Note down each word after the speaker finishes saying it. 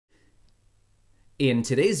In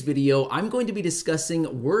today's video, I'm going to be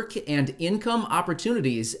discussing work and income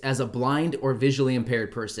opportunities as a blind or visually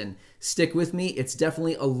impaired person. Stick with me, it's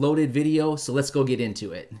definitely a loaded video, so let's go get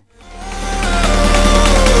into it. So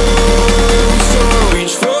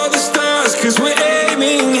reach for the stars, 'cause we're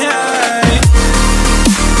aiming high.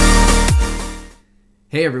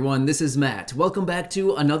 Hey everyone, this is Matt. Welcome back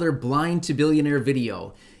to another Blind to Billionaire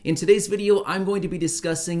video. In today's video, I'm going to be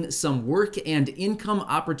discussing some work and income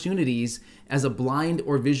opportunities as a blind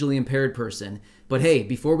or visually impaired person. But hey,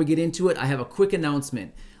 before we get into it, I have a quick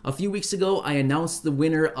announcement. A few weeks ago, I announced the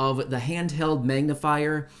winner of the handheld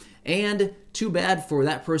magnifier, and too bad for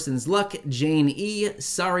that person's luck, Jane E.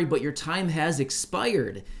 Sorry, but your time has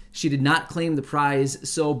expired. She did not claim the prize,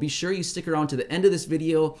 so be sure you stick around to the end of this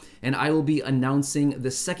video and I will be announcing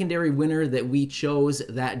the secondary winner that we chose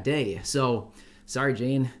that day. So, sorry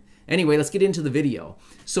Jane. Anyway, let's get into the video.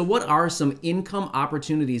 So what are some income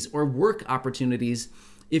opportunities or work opportunities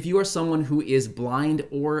if you are someone who is blind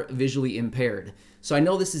or visually impaired? So I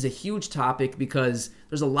know this is a huge topic because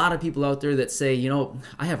there's a lot of people out there that say, you know,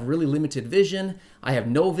 I have really limited vision, I have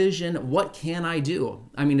no vision, what can I do?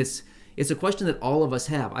 I mean, it's a question that all of us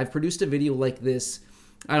have. I've produced a video like this,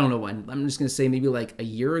 I don't know when, I'm just gonna say maybe like a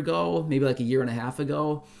year ago, maybe like a year and a half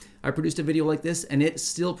ago. I produced a video like this and it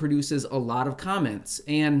still produces a lot of comments.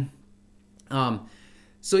 And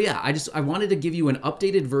so yeah, I wanted to give you an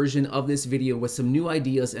updated version of this video with some new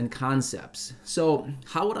ideas and concepts. So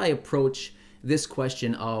how would I approach this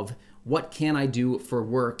question of what can I do for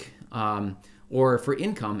work or for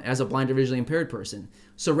income as a blind or visually impaired person?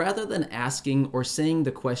 So rather than asking or saying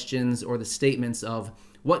the questions or the statements of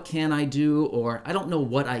what can I do or I don't know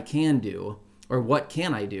what I can do or what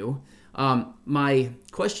can I do, my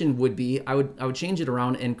question would be, I would change it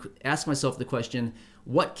around and ask myself the question,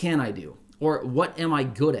 what can I do? Or what am I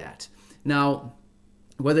good at? Now,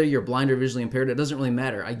 whether you're blind or visually impaired, it doesn't really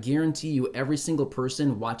matter. I guarantee you every single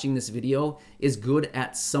person watching this video is good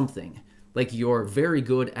at something. Like you're very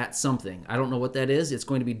good at something. I don't know what that is. It's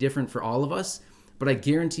going to be different for all of us, but I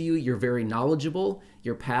guarantee you you're very knowledgeable,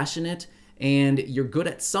 you're passionate, and you're good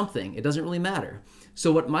at something. It doesn't really matter.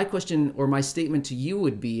 So what my question or my statement to you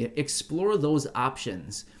would be, explore those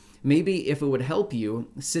options. Maybe if it would help you,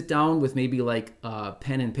 sit down with maybe like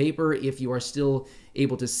pen and paper if you are still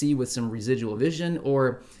able to see with some residual vision,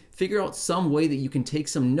 or figure out some way that you can take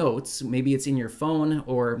some notes. Maybe it's in your phone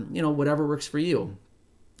or, you know, whatever works for you.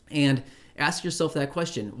 And ask yourself that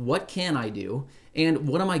question, what can I do? And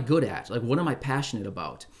what am I good at? Like, what am I passionate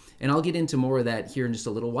about? And I'll get into more of that here in just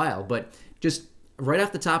a little while, but just right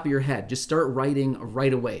off the top of your head, just start writing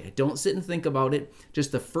right away. Don't sit and think about it.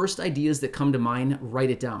 Just the first ideas that come to mind,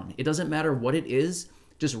 write it down. It doesn't matter what it is,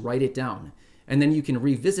 just write it down. And then you can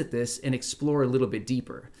revisit this and explore a little bit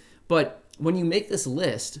deeper. But when you make this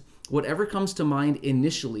list, whatever comes to mind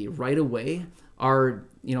initially right away are,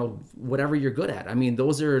 you know, whatever you're good at. I mean,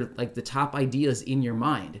 those are like the top ideas in your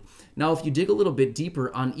mind. Now, if you dig a little bit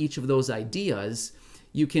deeper on each of those ideas,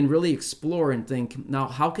 you can really explore and think, now,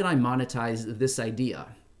 how can I monetize this idea?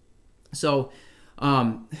 So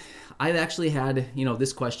I've actually had, you know,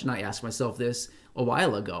 this question, I asked myself this a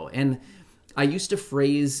while ago, and I used to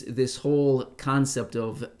phrase this whole concept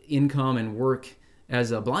of income and work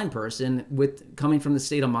as a blind person with coming from the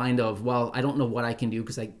state of mind of, well, I don't know what I can do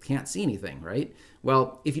because I can't see anything, right?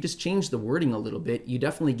 Well, if you just change the wording a little bit, you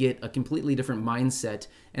definitely get a completely different mindset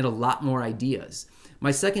and a lot more ideas.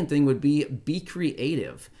 My second thing would be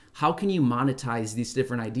creative. How can you monetize these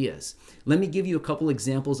different ideas? Let me give you a couple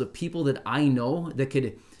examples of people that I know that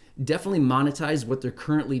could definitely monetize what they're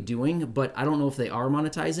currently doing, but I don't know if they are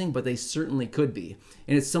monetizing, but they certainly could be.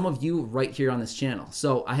 And it's some of you right here on this channel.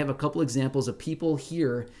 So I have a couple examples of people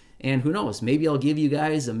here, and who knows, maybe I'll give you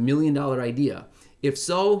guys $1 million idea. If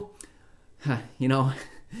so, you know,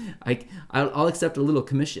 I'll accept a little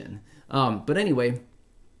commission. But anyway,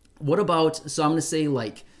 what about, so I'm gonna say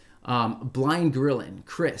like Blind Grillin',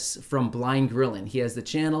 Chris from Blind Grillin'. He has the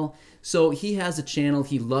channel. So he has a channel,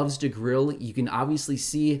 he loves to grill. You can obviously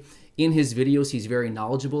see in his videos, he's very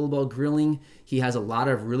knowledgeable about grilling. He has a lot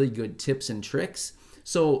of really good tips and tricks.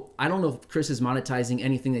 So I don't know if Chris is monetizing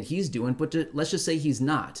anything that he's doing, but let's just say he's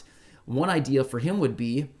not. One idea for him would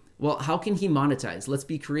be, well, how can he monetize? Let's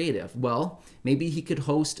be creative. Well, maybe he could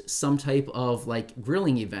host some type of like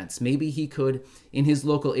grilling events. Maybe he could, in his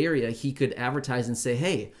local area, he could advertise and say,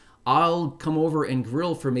 hey, I'll come over and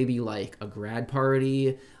grill for maybe like a grad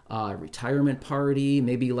party, a retirement party,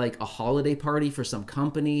 maybe like a holiday party for some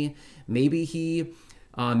company. Maybe he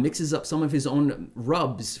mixes up some of his own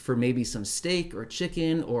rubs for maybe some steak or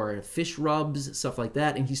chicken or fish rubs, stuff like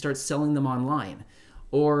that, and he starts selling them online.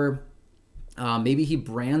 Or Maybe he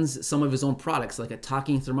brands some of his own products, like a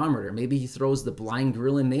talking thermometer. Maybe he throws the Blind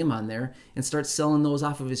Gorilla name on there and starts selling those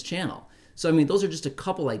off of his channel. So, I mean, those are just a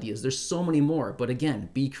couple ideas. There's so many more, but again,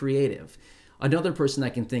 be creative. Another person I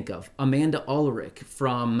can think of, Amanda Ulrich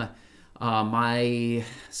from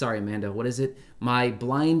sorry, Amanda, what is it? My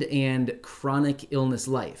Blind and Chronic Illness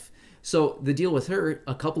Life. So the deal with her,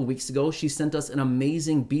 a couple weeks ago, she sent us an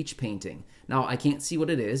amazing beach painting. Now, I can't see what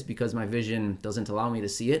it is because my vision doesn't allow me to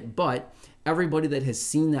see it, but everybody that has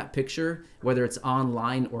seen that picture, whether it's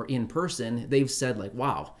online or in person, they've said like,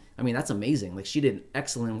 wow, I mean, that's amazing. Like, she did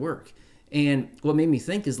excellent work. And what made me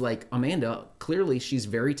think is like, Amanda, clearly she's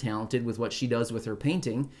very talented with what she does with her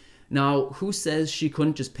painting. Now, who says she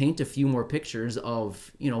couldn't just paint a few more pictures of,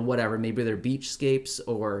 whatever, maybe they're beachscapes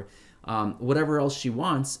or whatever else she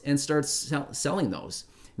wants, and starts selling those.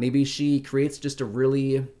 Maybe she creates just a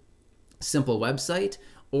really simple website,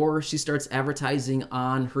 or she starts advertising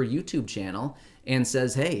on her YouTube channel and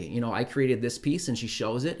says, hey, I created this piece, and she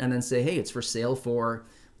shows it and then say, hey, it's for sale for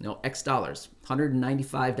X dollars,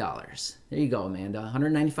 $195. There you go, Amanda,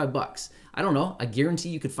 $195. I don't know. I guarantee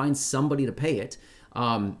you could find somebody to pay it.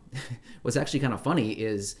 What's actually kind of funny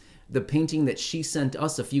is the painting that she sent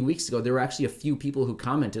us a few weeks ago, there were actually a few people who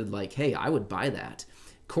commented like, hey, I would buy that.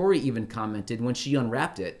 Corey even commented when she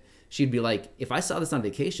unwrapped it, she'd be like, if I saw this on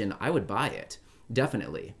vacation, I would buy it.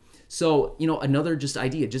 Definitely. So, another just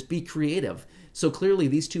idea, just be creative. So clearly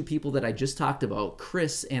these two people that I just talked about,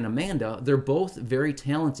 Chris and Amanda, they're both very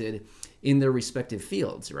talented in their respective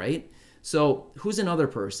fields, right? So who's another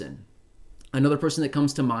person? Another person that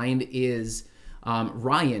comes to mind is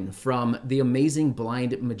Ryan from The Amazing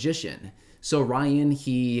Blind Magician. So Ryan,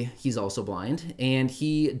 he's also blind and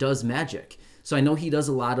he does magic. So I know he does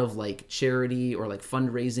a lot of like charity or like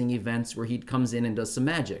fundraising events where he comes in and does some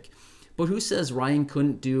magic. But who says Ryan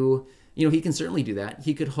couldn't do, he can certainly do that.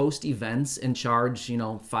 He could host events and charge,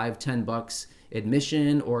 $5-10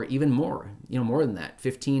 admission or even more, more than that,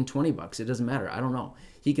 $15-20. It doesn't matter. I don't know.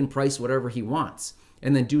 He can price whatever he wants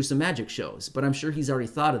and then do some magic shows. But I'm sure he's already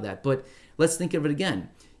thought of that. But let's think of it again.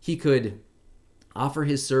 He could offer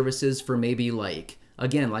his services for maybe like,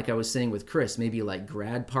 again, like I was saying with Chris, maybe like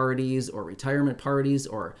grad parties or retirement parties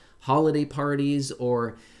or holiday parties,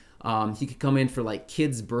 or he could come in for like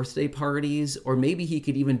kids' birthday parties, or maybe he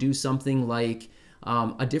could even do something like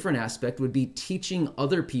a different aspect would be teaching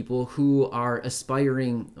other people who are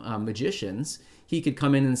aspiring magicians. He could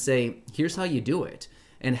come in and say, here's how you do it,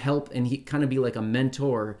 and help, and he kind of be like a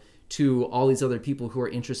mentor to all these other people who are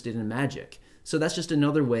interested in magic. So that's just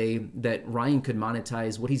another way that Ryan could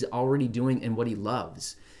monetize what he's already doing and what he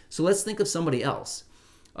loves. So let's think of somebody else.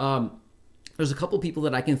 There's a couple people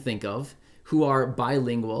that I can think of who are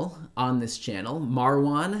bilingual on this channel.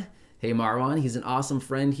 Marwan, hey Marwan, he's an awesome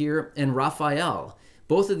friend here, and Raphael.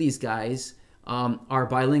 Both of these guys are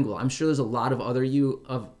bilingual. I'm sure there's a lot of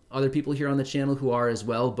other people here on the channel who are as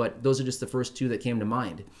well, but those are just the first two that came to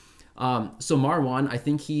mind. So Marwan, I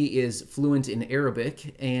think he is fluent in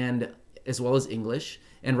Arabic and as well as English,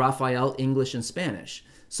 and Raphael, English and Spanish.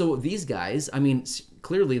 So these guys, I mean,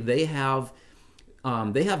 clearly they have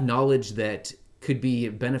knowledge that could be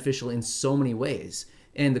beneficial in so many ways.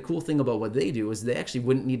 And the cool thing about what they do is they actually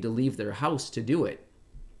wouldn't need to leave their house to do it.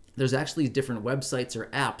 There's actually different websites or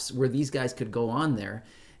apps where these guys could go on there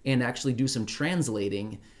and actually do some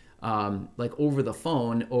translating, like over the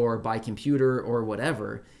phone or by computer or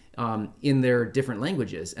whatever, in their different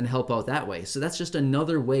languages, and help out that way. So that's just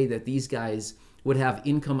another way that these guys would have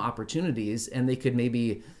income opportunities, and they could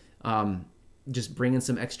maybe just bring in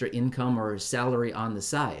some extra income or salary on the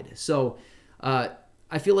side. So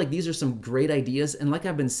I feel like these are some great ideas. And like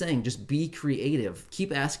I've been saying, just be creative.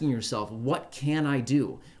 Keep asking yourself, what can I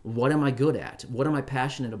do? What am I good at? What am I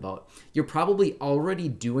passionate about? You're probably already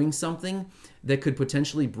doing something that could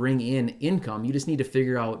potentially bring in income. You just need to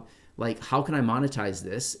figure out, like, how can I monetize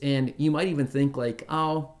this? And you might even think like,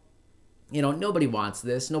 oh, nobody wants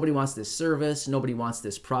this. Nobody wants this service. Nobody wants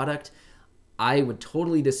this product. I would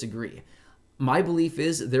totally disagree. My belief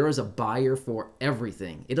is there is a buyer for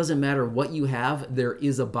everything. It doesn't matter what you have, there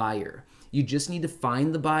is a buyer. You just need to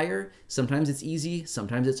find the buyer. Sometimes it's easy,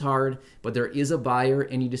 sometimes it's hard, but there is a buyer,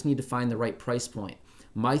 and you just need to find the right price point.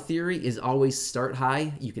 My theory is always start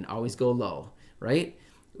high, you can always go low, right?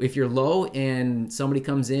 If you're low and somebody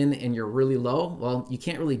comes in and you're really low, well, you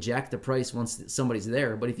can't really jack the price once somebody's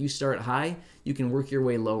there. But if you start high, you can work your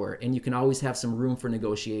way lower, and you can always have some room for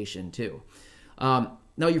negotiation too.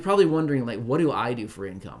 Now you're probably wondering, like, what do I do for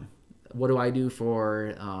income? What do I do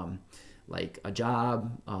for like a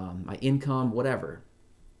job, my income, whatever?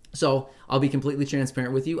 So I'll be completely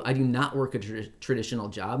transparent with you. I do not work a traditional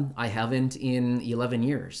job. I haven't in 11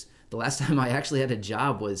 years. The last time I actually had a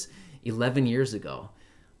job was 11 years ago.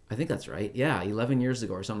 I think that's right. Yeah, 11 years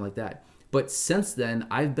ago or something like that. But since then,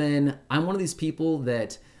 I'm one of these people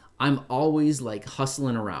that I'm always like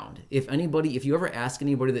hustling around. If you ever ask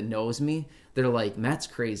anybody that knows me, they're like, Matt's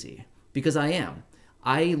crazy, because I am.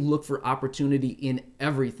 I look for opportunity in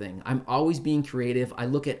everything. I'm always being creative. I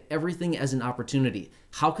look at everything as an opportunity.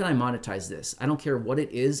 How can I monetize this? I don't care what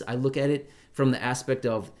it is. I look at it from the aspect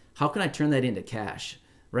of how can I turn that into cash,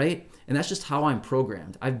 right? And that's just how I'm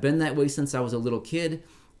programmed. I've been that way since I was a little kid,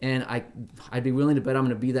 and I'd be willing to bet I'm going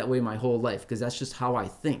to be that way my whole life, because that's just how I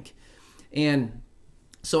think. And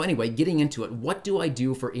so anyway, getting into it, what do I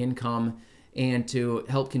do for income and to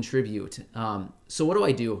help contribute? So what do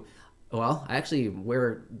I do? Well, I actually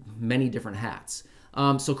wear many different hats.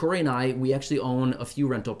 So Corey and I, we actually own a few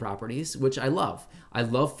rental properties, which I love. I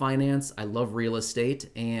love finance. I love real estate.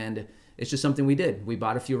 And it's just something we did. We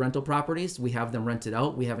bought a few rental properties. We have them rented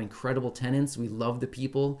out. We have incredible tenants. We love the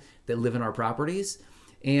people that live in our properties.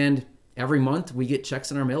 And every month we get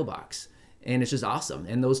checks in our mailbox. And it's just awesome.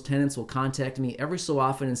 And those tenants will contact me every so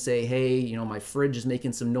often and say, hey, you know, my fridge is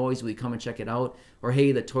making some noise. Will you come and check it out? Or,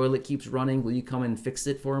 hey, the toilet keeps running. Will you come and fix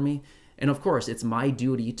it for me? And of course, it's my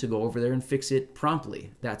duty to go over there and fix it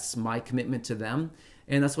promptly. That's my commitment to them.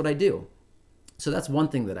 And that's what I do. So that's one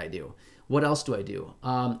thing that I do. What else do I do?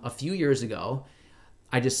 A few years ago,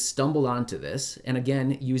 I just stumbled onto this. And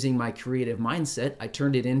again, using my creative mindset, I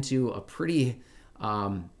turned it into a pretty,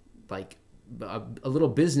 a little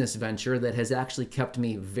business venture that has actually kept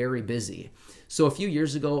me very busy. So a few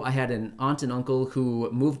years ago, I had an aunt and uncle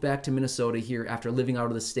who moved back to Minnesota here after living out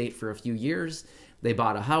of the state for a few years. They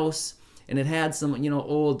bought a house, and it had some,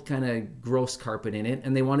 old kind of gross carpet in it,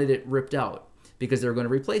 and they wanted it ripped out because they were going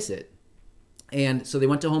to replace it. And so they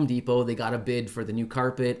went to Home Depot, they got a bid for the new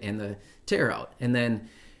carpet and the tear out. And then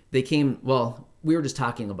they came, we were just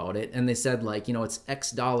talking about it, and they said it's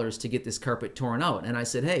X dollars to get this carpet torn out. And I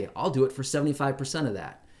said, hey, I'll do it for 75% of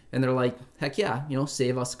that. And they're like, heck yeah,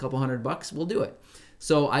 save us a couple $100, we'll do it.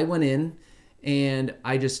 So I went in and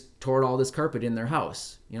I just tore all this carpet in their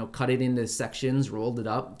house, cut it into sections, rolled it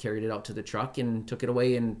up, carried it out to the truck, and took it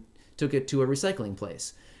away and took it to a recycling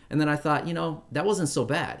place. And then I thought, that wasn't so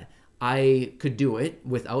bad. I could do it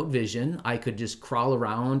without vision. I could just crawl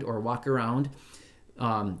around or walk around,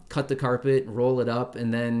 cut the carpet, roll it up,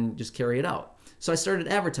 and then just carry it out. So I started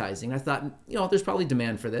advertising. I thought, there's probably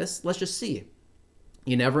demand for this. Let's just see.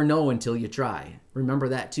 You never know until you try. Remember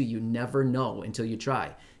that too. You never know until you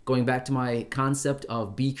try. Going back to my concept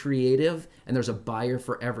of be creative, and there's a buyer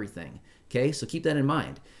for everything. Okay, so keep that in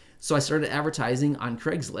mind. So I started advertising on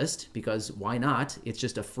Craigslist, because why not? It's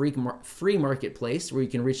just a free marketplace where you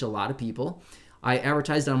can reach a lot of people. I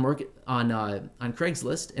advertised on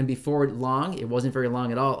Craigslist, and before long, it wasn't very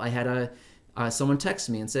long at all, I had someone text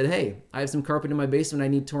me and said, hey, I have some carpet in my basement I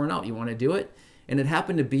need torn out. You want to do it? And it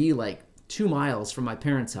happened to be like 2 miles from my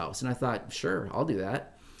parents' house. And I thought, sure, I'll do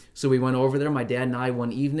that. So we went over there, my dad and I,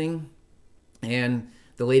 one evening, and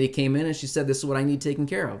the lady came in and she said, this is what I need taken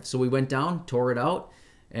care of. So we went down, tore it out,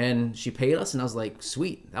 and she paid us, and I was like,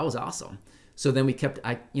 sweet, that was awesome. So then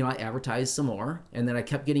I advertised some more, and then I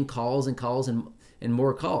kept getting calls and calls and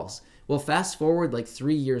more calls. Well, fast forward like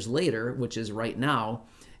 3 years later, which is right now,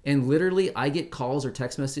 and literally I get calls or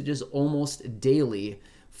text messages almost daily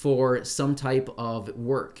for some type of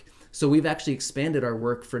work. So we've actually expanded our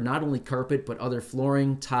work for not only carpet, but other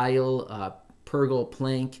flooring, tile, pergola,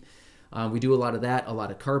 plank. We do a lot of that, a lot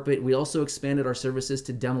of carpet. We also expanded our services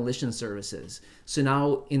to demolition services. So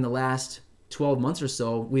now in the last 12 months or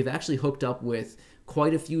so, we've actually hooked up with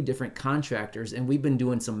quite a few different contractors, and we've been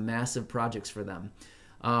doing some massive projects for them.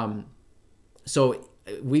 So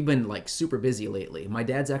we've been like super busy lately. My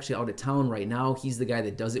dad's actually out of town right now. He's the guy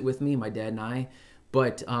that does it with me, my dad and I.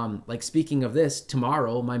 But speaking of this,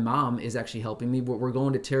 tomorrow my mom is actually helping me. We're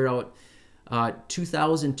going to tear out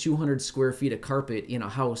 2,200 square feet of carpet in a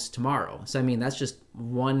house tomorrow. So I mean, that's just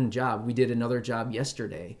one job. We did another job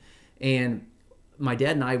yesterday, and my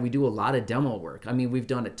dad and I, we do a lot of demo work. I mean, we've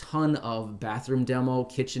done a ton of bathroom demo,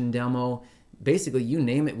 kitchen demo, basically you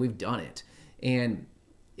name it, we've done it. And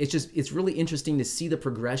it's really interesting to see the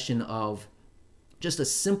progression of just a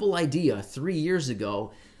simple idea 3 years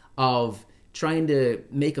ago of trying to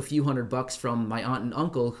make a few $100 from my aunt and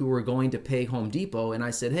uncle who were going to pay Home Depot. And I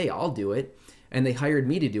said, hey, I'll do it. And they hired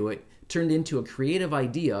me to do it. Turned into a creative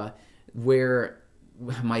idea where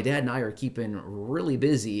my dad and I are keeping really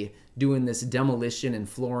busy doing this demolition and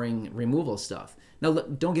flooring removal stuff. Now,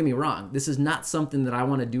 don't get me wrong. This is not something that I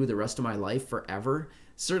want to do the rest of my life forever.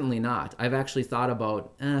 Certainly not. I've actually thought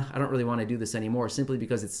about, I don't really want to do this anymore, simply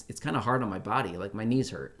because it's kind of hard on my body. Like my knees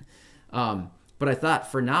hurt. But I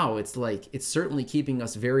thought for now, it's like, it's certainly keeping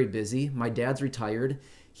us very busy. My dad's retired.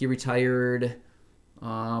 He retired,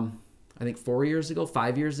 I think 4 years ago,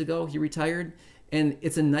 5 years ago, he retired. And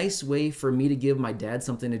it's a nice way for me to give my dad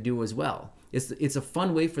something to do as well. It's a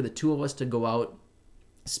fun way for the two of us to go out,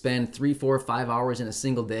 spend 3, 4, 5 hours in a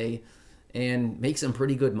single day, and make some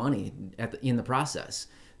pretty good money in the process.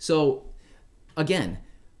 So again,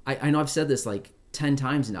 I know I've said this like 10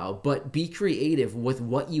 times now, but be creative with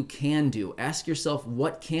what you can do. Ask yourself,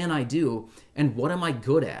 what can I do and what am I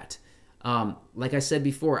good at? Like I said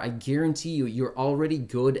before, I guarantee you, you're already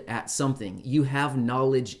good at something. You have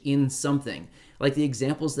knowledge in something. Like the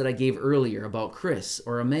examples that I gave earlier about Chris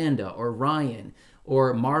or Amanda or Ryan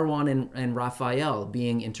or Marwan and Raphael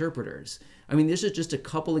being interpreters. I mean, this is just a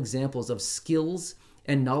couple examples of skills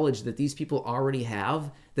and knowledge that these people already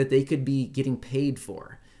have that they could be getting paid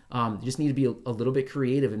for. You just need to be a little bit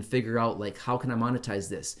creative and figure out, like, how can I monetize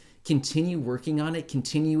this? Continue working on it.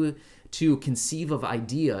 Continue to conceive of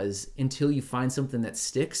ideas until you find something that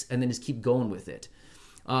sticks, and then just keep going with it.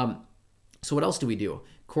 So what else do we do?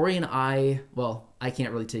 Corey and I, well, I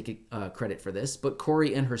can't really take credit for this, but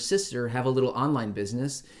Corey and her sister have a little online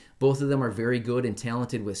business. Both of them are very good and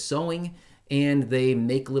talented with sewing, and they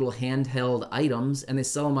make little handheld items, and they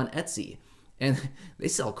sell them on Etsy. And they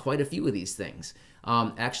sell quite a few of these things.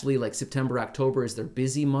 Actually, like September, October is their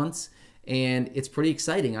busy months, and it's pretty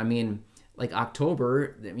exciting. I mean, like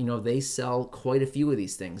October, you know, they sell quite a few of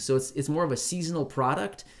these things. So it's more of a seasonal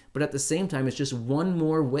product, but at the same time, it's just one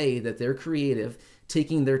more way that they're creative,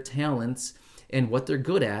 taking their talents and what they're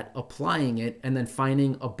good at, applying it, and then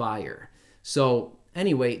finding a buyer. So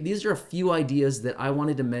anyway, these are a few ideas that I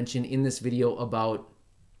wanted to mention in this video about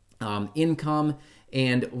income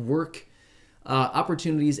and work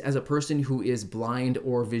opportunities as a person who is blind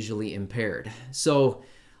or visually impaired. So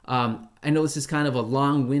I know this is kind of a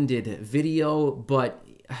long-winded video, but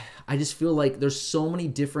I just feel like there's so many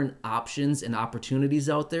different options and opportunities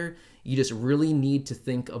out there. You just really need to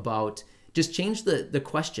think about, just change the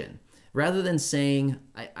question. Rather than saying,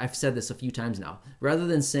 I've said this a few times now, rather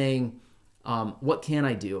than saying, what can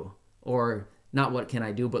I do? Or not what can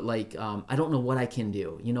I do, but like, I don't know what I can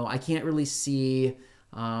do. You know, I can't really see,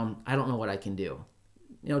 I don't know what I can do.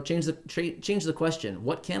 You know, change the question.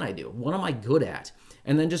 What can I do? What am I good at?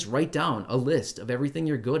 And then just write down a list of everything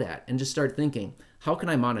you're good at and just start thinking, how can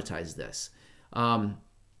I monetize this? And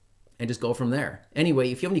just go from there.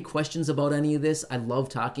 Anyway, if you have any questions about any of this, I love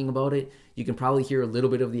talking about it. You can probably hear a little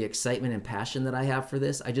bit of the excitement and passion that I have for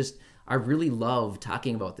this. I really love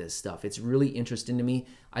talking about this stuff. It's really interesting to me.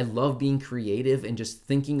 I love being creative and just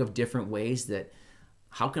thinking of different ways that,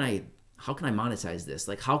 how can I monetize this?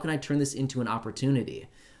 Like, how can I turn this into an opportunity?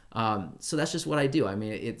 So that's just what I do. I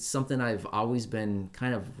mean, it's something I've always been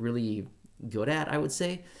kind of really good at, I would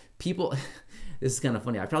say. People, this is kind of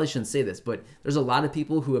funny. I probably shouldn't say this, but there's a lot of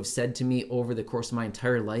people who have said to me over the course of my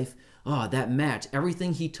entire life, oh, that Matt,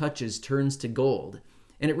 everything he touches turns to gold.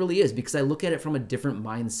 And it really is, because I look at it from a different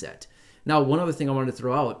mindset. Now, one other thing I wanted to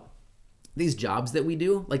throw out, these jobs that we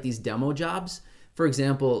do, like these demo jobs, for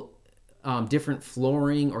example, different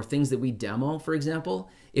flooring or things that we demo, for example,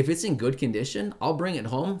 if it's in good condition, I'll bring it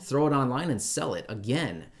home, throw it online, and sell it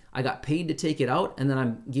again. I got paid to take it out, and then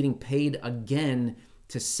I'm getting paid again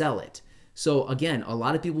to sell it. So again, a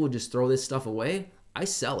lot of people would just throw this stuff away. I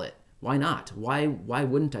sell it. Why not? Why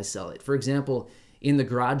wouldn't I sell it? For example, in the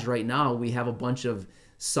garage right now, we have a bunch of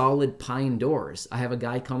solid pine doors. I have a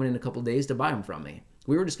guy coming in a couple days to buy them from me.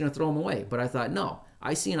 We were just going to throw them away, but I thought, no,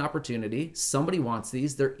 I see an opportunity. Somebody wants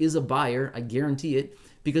these. There is a buyer. I guarantee it,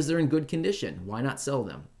 because they're in good condition. Why not sell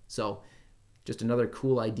them? So just another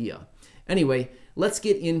cool idea. Anyway, let's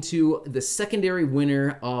get into the secondary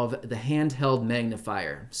winner of the handheld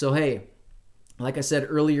magnifier. So hey, like I said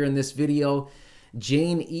earlier in this video,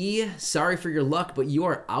 Jane E., sorry for your luck, but you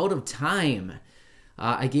are out of time.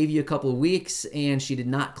 I gave you a couple of weeks and she did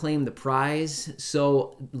not claim the prize.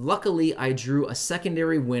 So luckily I drew a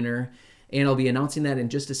secondary winner, and I'll be announcing that in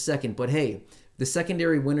just a second. But hey, the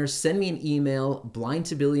secondary winner, send me an email,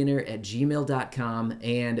 blindtobillionaire@gmail.com,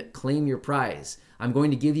 and claim your prize. I'm going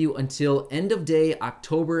to give you until end of day,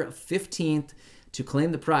 October 15th, to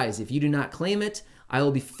claim the prize. If you do not claim it, I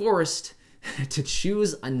will be forced to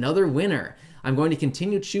choose another winner. I'm going to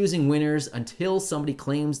continue choosing winners until somebody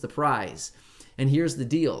claims the prize. And here's the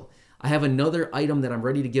deal. I have another item that I'm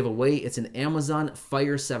ready to give away. It's an Amazon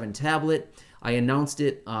Fire 7 tablet. I announced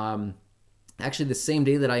it actually the same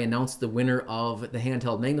day that I announced the winner of the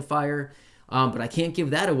handheld magnifier, but I can't give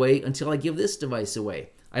that away until I give this device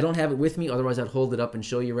away. I don't have it with me, otherwise I'd hold it up and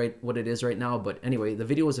show you what it is right now. But anyway, the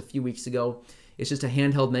video was a few weeks ago. It's just a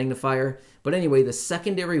handheld magnifier. But anyway, the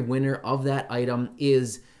secondary winner of that item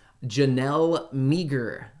is Janelle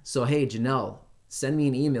Meager. So hey, Janelle, send me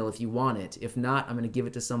an email if you want it. If not, I'm going to give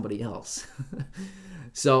it to somebody else.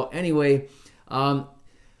 So anyway, I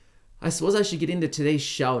suppose I should get into today's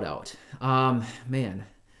shout out. Man,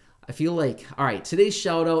 I feel like, all right, today's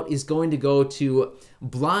shout out is going to go to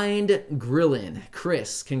Blind Grillin'.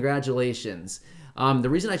 Chris, congratulations. The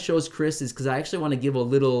reason I chose Chris is because I actually want to give a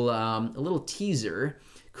little teaser.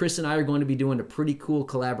 Chris and I are going to be doing a pretty cool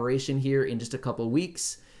collaboration here in just a couple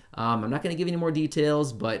weeks. I'm not going to give any more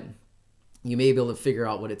details, but you may be able to figure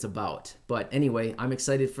out what it's about. But anyway, I'm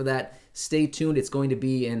excited for that. Stay tuned. It's going to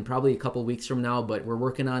be in probably a couple weeks from now, but we're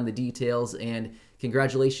working on the details. And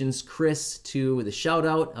congratulations, Chris, to the shout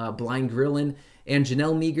out, Blind Grillin', and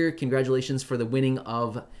Janelle Meager, congratulations for the winning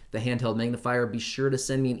of the handheld magnifier. Be sure to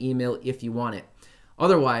send me an email if you want it.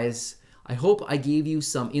 Otherwise, I hope I gave you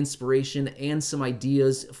some inspiration and some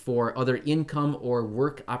ideas for other income or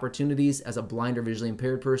work opportunities as a blind or visually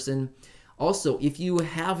impaired person. Also, if you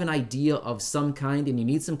have an idea of some kind and you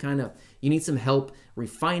need some help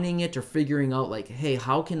refining it or figuring out like, hey,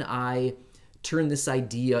 how can I turn this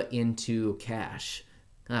idea into cash?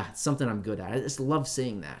 It's something I'm good at. I just love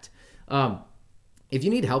saying that. If you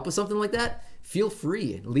need help with something like that, feel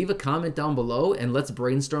free. Leave a comment down below and let's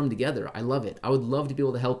brainstorm together. I love it. I would love to be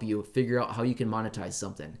able to help you figure out how you can monetize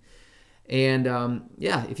something. And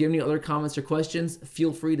yeah, if you have any other comments or questions,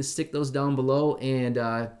 feel free to stick those down below. And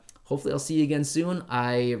hopefully I'll see you again soon.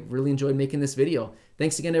 I really enjoyed making this video.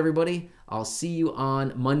 Thanks again, everybody. I'll see you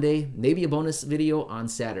on Monday, maybe a bonus video on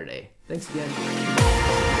Saturday. Thanks again.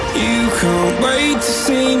 You can't wait to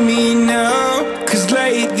see me now, 'cause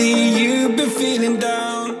lately you've been feeling down.